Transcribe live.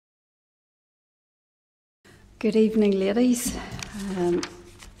Good evening, ladies.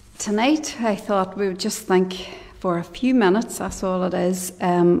 Tonight I thought we would just think for a few minutes, that's all it is,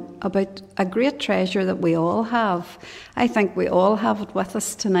 about a great treasure that we all have. I think we all have it with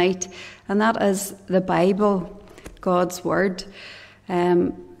us tonight, and that is the Bible, God's Word.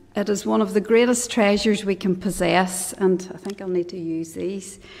 It is one of the greatest treasures we can possess, and I think I'll need to use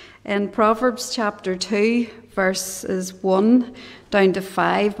these. In Proverbs chapter 2, verses 1 down to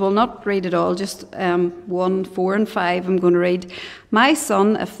 5, we'll not read it all, just 1, 4 and 5 I'm going to read. My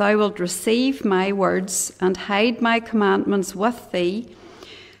son, if thou wilt receive my words and hide my commandments with thee,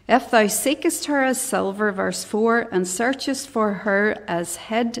 if thou seekest her as silver, verse 4, and searchest for her as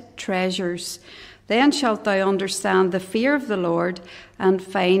hid treasures, then shalt thou understand the fear of the Lord and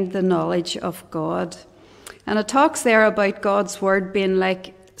find the knowledge of God. And it talks there about God's word being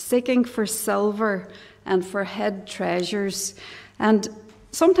like seeking for silver and for hid treasures. And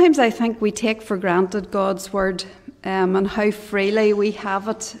sometimes I think we take for granted God's word and how freely we have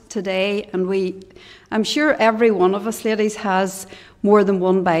it today. And I'm sure every one of us, ladies, has more than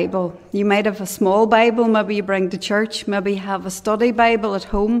one Bible. You might have a small Bible, maybe you bring to church, maybe you have a study Bible at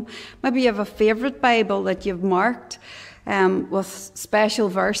home, maybe you have a favourite Bible that you've marked with special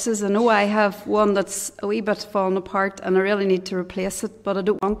verses. I know I have one that's a wee bit fallen apart and I really need to replace it, but I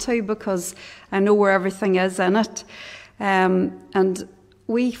don't want to because I know where everything is in it. And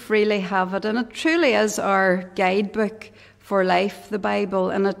we freely have it, and it truly is our guidebook for life, the Bible,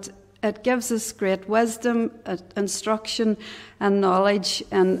 and it gives us great wisdom, instruction and knowledge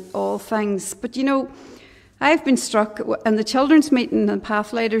in all things. But you know, I've been struck in the children's meeting and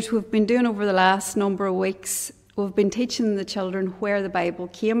Pathlighters who have been doing over the last number of weeks. We've been teaching the children where the Bible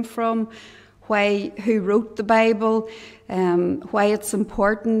came from, who wrote the Bible, why it's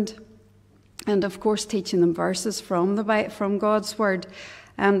important, and of course teaching them verses from God's Word.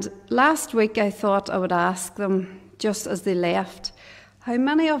 And last week I thought I would ask them, just as they left, how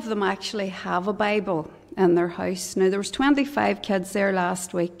many of them actually have a Bible in their house. Now there was 25 kids there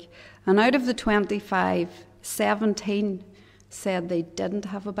last week, and out of the 25, 17 said they didn't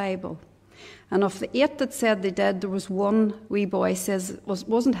have a Bible. And of the 8 that said they did, there was one wee boy says it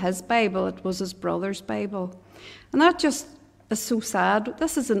wasn't his Bible, it was his brother's Bible. And that just is so sad.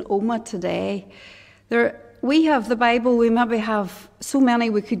 This is an Oma today. We have the Bible, we maybe have so many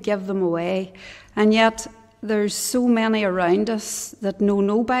we could give them away, and yet there's so many around us that know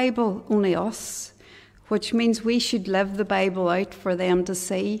no Bible, only us, which means we should live the Bible out for them to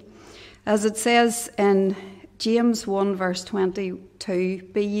see. As it says in James 1 verse 22,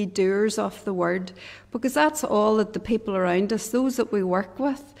 be ye doers of the word, because that's all that the people around us, those that we work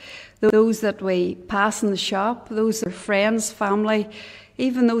with, those that we pass in the shop, those that are friends, family,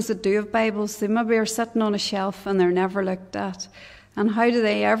 even those that do have Bibles, they maybe are sitting on a shelf and they're never looked at. And how do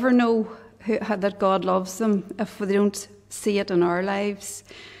they ever know that God loves them if they don't see it in our lives?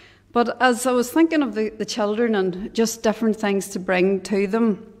 But as I was thinking of the children and just different things to bring to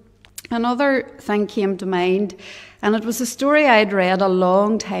them, another thing came to mind, and it was a story I'd read a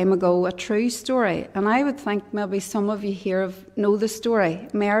long time ago, a true story. And I would think maybe some of you here know the story,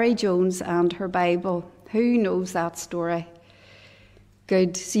 Mary Jones and her Bible. Who knows that story?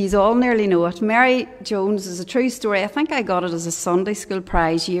 Good, so you all nearly know it. Mary Jones is a true story. I think I got it as a Sunday school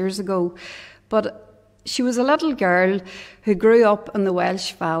prize years ago. But she was a little girl who grew up in the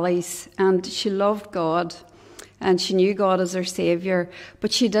Welsh valleys, and she loved God. And she knew God as her saviour,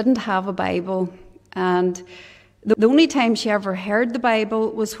 but she didn't have a Bible. And the only time she ever heard the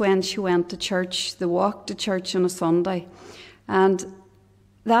Bible was when she went to church, the walk to church on a Sunday. And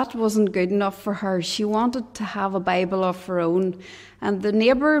that wasn't good enough for her. She wanted to have a Bible of her own. And the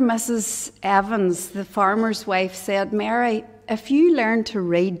neighbour, Mrs. Evans, the farmer's wife, said, Mary, if you learn to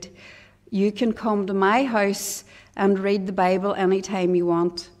read, you can come to my house and read the Bible any time you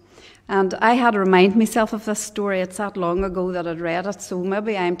want. And I had to remind myself of this story. It's that long ago that I'd read it, so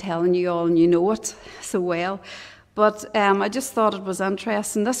maybe I'm telling you all and you know it so well. But I just thought it was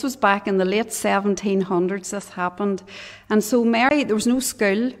interesting. This was back in the late 1700s this happened. And so Mary, there was no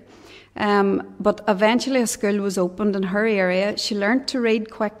school, but eventually a school was opened in her area. She learnt to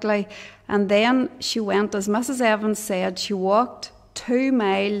read quickly, and then she went, as Mrs. Evans said, she walked 2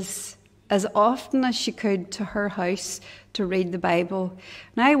 miles as often as she could to her house to read the Bible.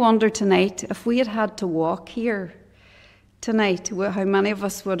 And I wonder tonight, if we had to walk here tonight, how many of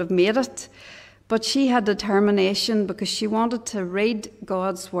us would have made it? But she had determination because she wanted to read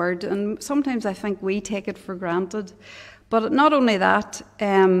God's word. And sometimes I think we take it for granted. But not only that,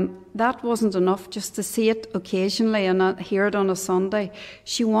 that wasn't enough just to see it occasionally and not hear it on a Sunday.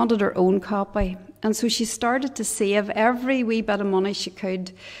 She wanted her own copy. And so she started to save every wee bit of money she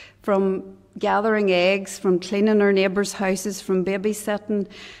could from gathering eggs, from cleaning her neighbours' houses, from babysitting,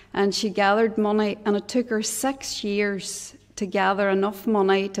 and she gathered money, and it took her 6 years to gather enough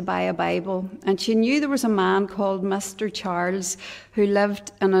money to buy a Bible. And she knew there was a man called Mr. Charles who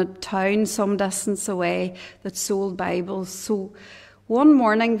lived in a town some distance away that sold Bibles. So one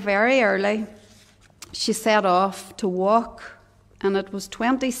morning, very early, she set off to walk, and it was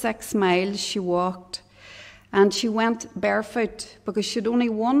 26 miles she walked. And she went barefoot because she had only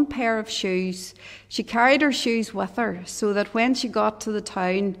one pair of shoes. She carried her shoes with her so that when she got to the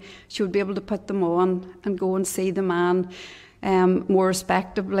town, she would be able to put them on and go and see the man more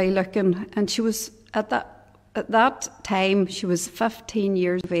respectably looking. And she was, at that time, she was 15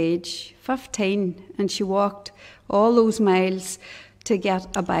 years of age. 15, and she walked all those miles to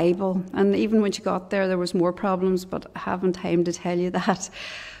get a Bible. And even when she got there, there was more problems, but I haven't time to tell you that.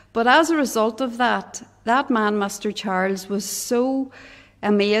 But as a result of that man, Mr. Charles, was so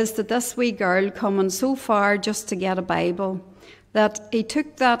amazed at this wee girl coming so far just to get a Bible that he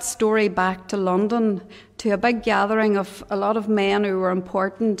took that story back to London to a big gathering of a lot of men who were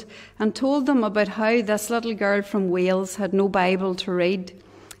important and told them about how this little girl from Wales had no Bible to read.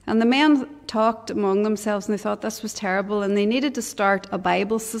 And the men talked among themselves and they thought this was terrible and they needed to start a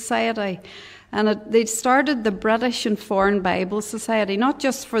Bible society. And they started the British and Foreign Bible Society, not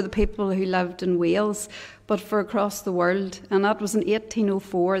just for the people who lived in Wales, but for across the world. And that was in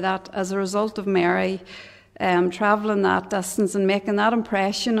 1804, that as a result of Mary travelling that distance and making that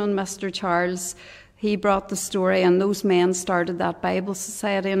impression on Mr. Charles, he brought the story and those men started that Bible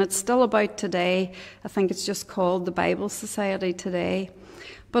Society. And it's still about today. I think it's just called the Bible Society today.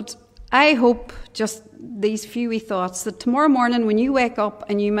 But I hope, just these few wee thoughts, that tomorrow morning when you wake up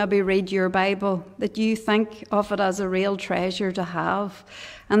and you maybe read your Bible, that you think of it as a real treasure to have,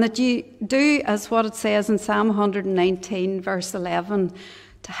 and that you do as what it says in Psalm 119 verse 11,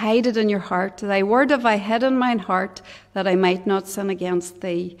 to hide it in your heart. Thy word have I hid in mine heart, that I might not sin against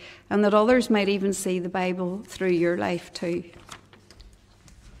thee, and that others might even see the Bible through your life too.